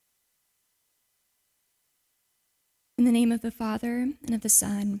In the name of the Father, and of the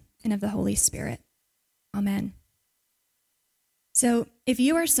Son, and of the Holy Spirit. Amen. So, if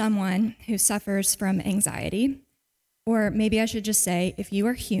you are someone who suffers from anxiety, or maybe I should just say, if you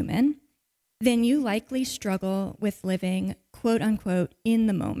are human, then you likely struggle with living, quote unquote, in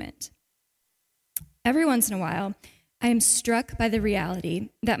the moment. Every once in a while, I am struck by the reality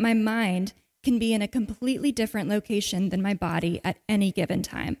that my mind can be in a completely different location than my body at any given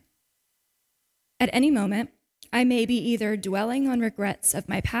time. At any moment, I may be either dwelling on regrets of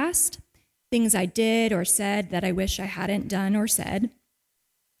my past, things I did or said that I wish I hadn't done or said,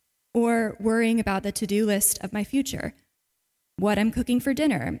 or worrying about the to-do list of my future, what I'm cooking for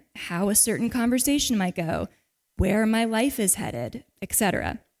dinner, how a certain conversation might go, where my life is headed,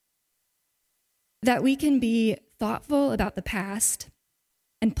 etc. That we can be thoughtful about the past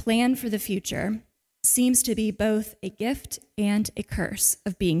and plan for the future seems to be both a gift and a curse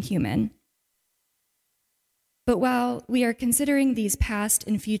of being human. But while we are considering these past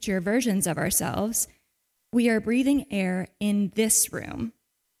and future versions of ourselves, we are breathing air in this room.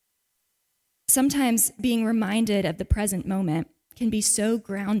 Sometimes being reminded of the present moment can be so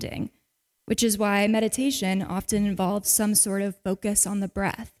grounding, which is why meditation often involves some sort of focus on the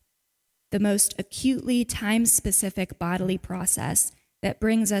breath, the most acutely time-specific bodily process that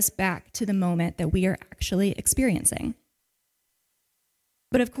brings us back to the moment that we are actually experiencing.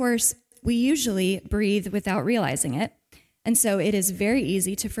 But of course, we usually breathe without realizing it, and so it is very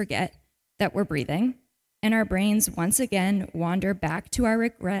easy to forget that we're breathing, and our brains once again wander back to our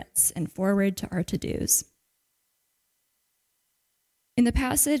regrets and forward to our to-dos. In the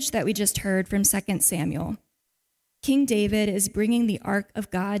passage that we just heard from 2 Samuel, King David is bringing the Ark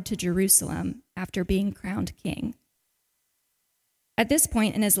of God to Jerusalem after being crowned king. At this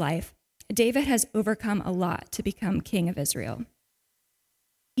point in his life, David has overcome a lot to become king of Israel.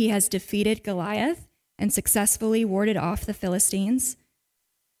 He has defeated Goliath and successfully warded off the Philistines.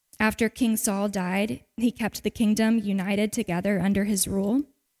 After King Saul died, he kept the kingdom united together under his rule.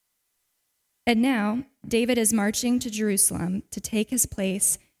 And now, David is marching to Jerusalem to take his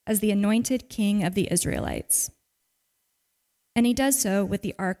place as the anointed king of the Israelites. And he does so with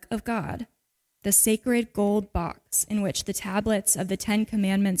the Ark of God, the sacred gold box in which the tablets of the 10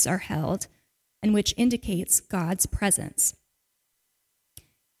 Commandments are held, and which indicates God's presence.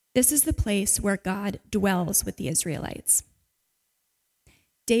 This is the place where God dwells with the Israelites.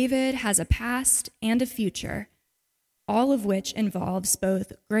 David has a past and a future, all of which involves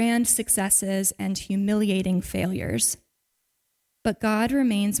both grand successes and humiliating failures. But God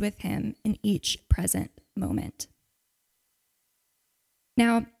remains with him in each present moment.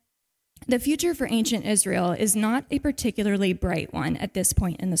 Now, the future for ancient Israel is not a particularly bright one at this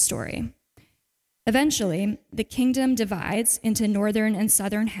point in the story. Eventually, the kingdom divides into northern and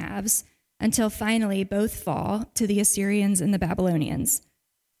southern halves until finally both fall to the Assyrians and the Babylonians.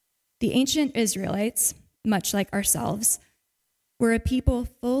 The ancient Israelites, much like ourselves, were a people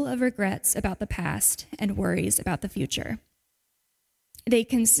full of regrets about the past and worries about the future. They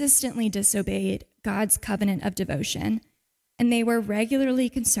consistently disobeyed God's covenant of devotion, and they were regularly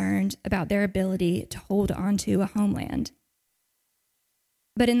concerned about their ability to hold on to a homeland.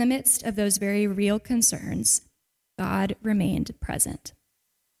 But in the midst of those very real concerns, God remained present.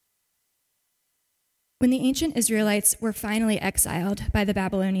 When the ancient Israelites were finally exiled by the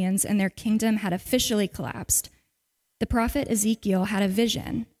Babylonians and their kingdom had officially collapsed, the prophet Ezekiel had a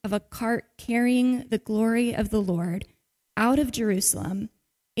vision of a cart carrying the glory of the Lord out of Jerusalem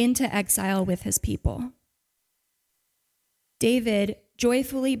into exile with his people. David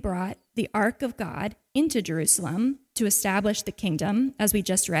joyfully brought the Ark of God into Jerusalem to establish the kingdom, as we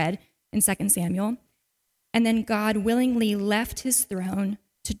just read in 2 Samuel. And then God willingly left his throne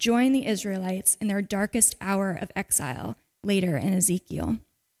to join the Israelites in their darkest hour of exile later in Ezekiel.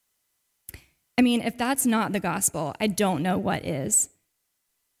 I mean, if that's not the gospel, I don't know what is.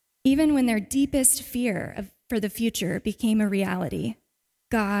 Even when their deepest fear for the future became a reality,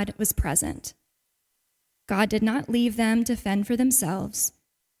 God was present. God did not leave them to fend for themselves,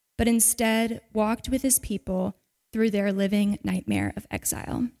 but instead walked with his people through their living nightmare of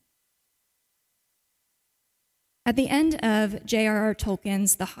exile. At the end of J.R.R.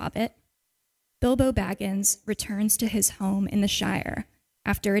 Tolkien's The Hobbit, Bilbo Baggins returns to his home in the Shire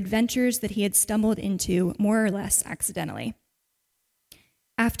after adventures that he had stumbled into more or less accidentally.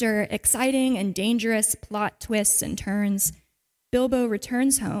 After exciting and dangerous plot twists and turns, Bilbo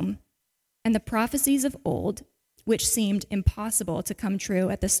returns home, and the prophecies of old, which seemed impossible to come true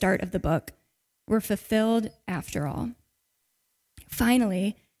at the start of the book, were fulfilled after all.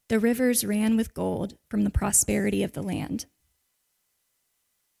 Finally, the rivers ran with gold from the prosperity of the land.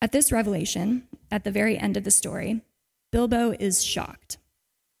 At this revelation, at the very end of the story, Bilbo is shocked.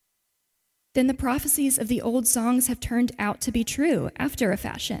 Then the prophecies of the old songs have turned out to be true, after a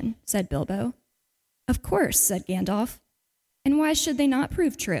fashion, said Bilbo. Of course, said Gandalf. And why should they not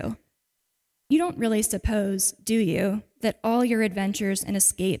prove true? You don't really suppose, do you, that all your adventures and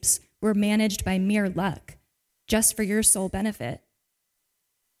escapes were managed by mere luck, just for your sole benefit?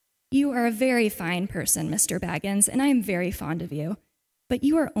 You are a very fine person, Mr. Baggins, and I am very fond of you, but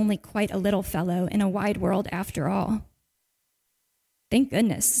you are only quite a little fellow in a wide world after all. Thank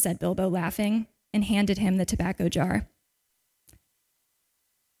goodness, said Bilbo, laughing, and handed him the tobacco jar.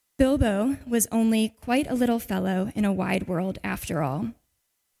 Bilbo was only quite a little fellow in a wide world after all,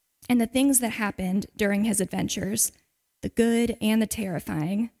 and the things that happened during his adventures, the good and the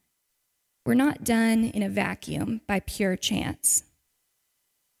terrifying, were not done in a vacuum by pure chance.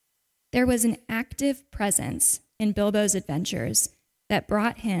 There was an active presence in Bilbo's adventures that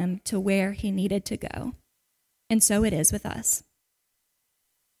brought him to where he needed to go, and so it is with us.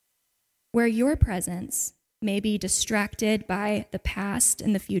 Where your presence may be distracted by the past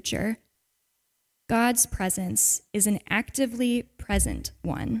and the future, God's presence is an actively present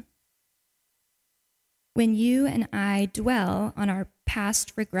one. When you and I dwell on our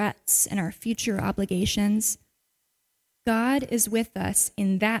past regrets and our future obligations, God is with us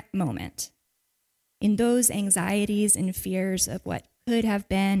in that moment, in those anxieties and fears of what could have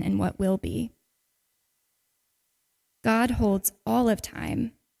been and what will be. God holds all of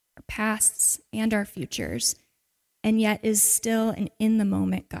time, our pasts and our futures, and yet is still an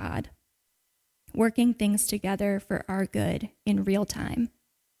in-the-moment God, working things together for our good in real time.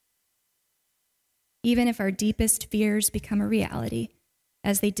 Even if our deepest fears become a reality,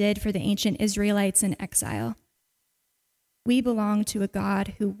 as they did for the ancient Israelites in exile, we belong to a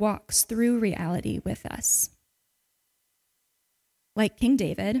God who walks through reality with us. Like King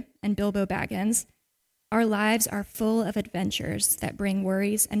David and Bilbo Baggins, our lives are full of adventures that bring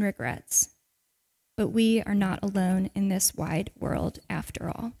worries and regrets, but we are not alone in this wide world after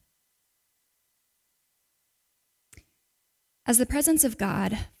all. As the presence of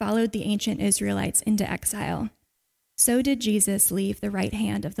God followed the ancient Israelites into exile, so did Jesus leave the right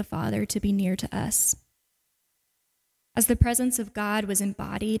hand of the Father to be near to us. As the presence of God was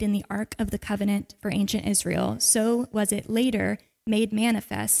embodied in the Ark of the Covenant for ancient Israel, so was it later made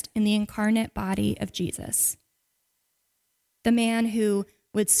manifest in the incarnate body of Jesus, the man who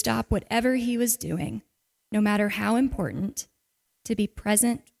would stop whatever he was doing, no matter how important, to be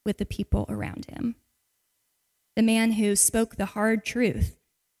present with the people around him. The man who spoke the hard truth,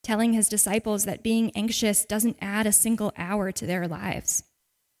 telling his disciples that being anxious doesn't add a single hour to their lives.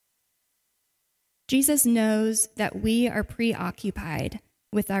 Jesus knows that we are preoccupied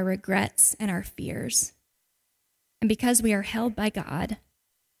with our regrets and our fears. And because we are held by God,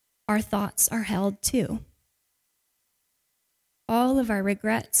 our thoughts are held too. All of our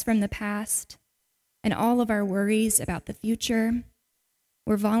regrets from the past and all of our worries about the future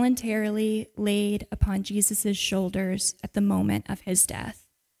were voluntarily laid upon Jesus' shoulders at the moment of his death.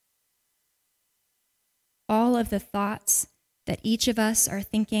 All of the thoughts that each of us are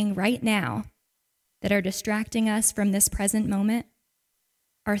thinking right now that are distracting us from this present moment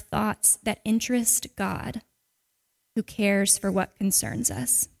are thoughts that interest God, who cares for what concerns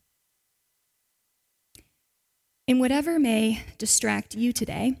us. In whatever may distract you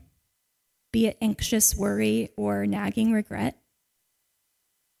today, be it anxious worry or nagging regret,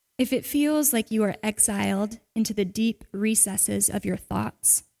 if it feels like you are exiled into the deep recesses of your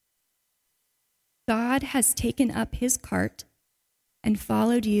thoughts, God has taken up his cart and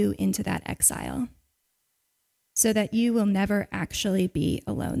followed you into that exile, so that you will never actually be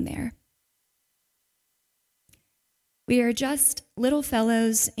alone there. We are just little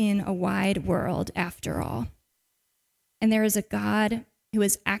fellows in a wide world after all, and there is a God who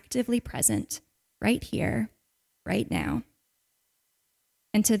is actively present right here, right now.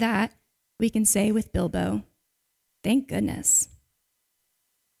 And to that, we can say with Bilbo, thank goodness.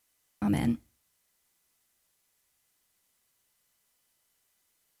 Amen.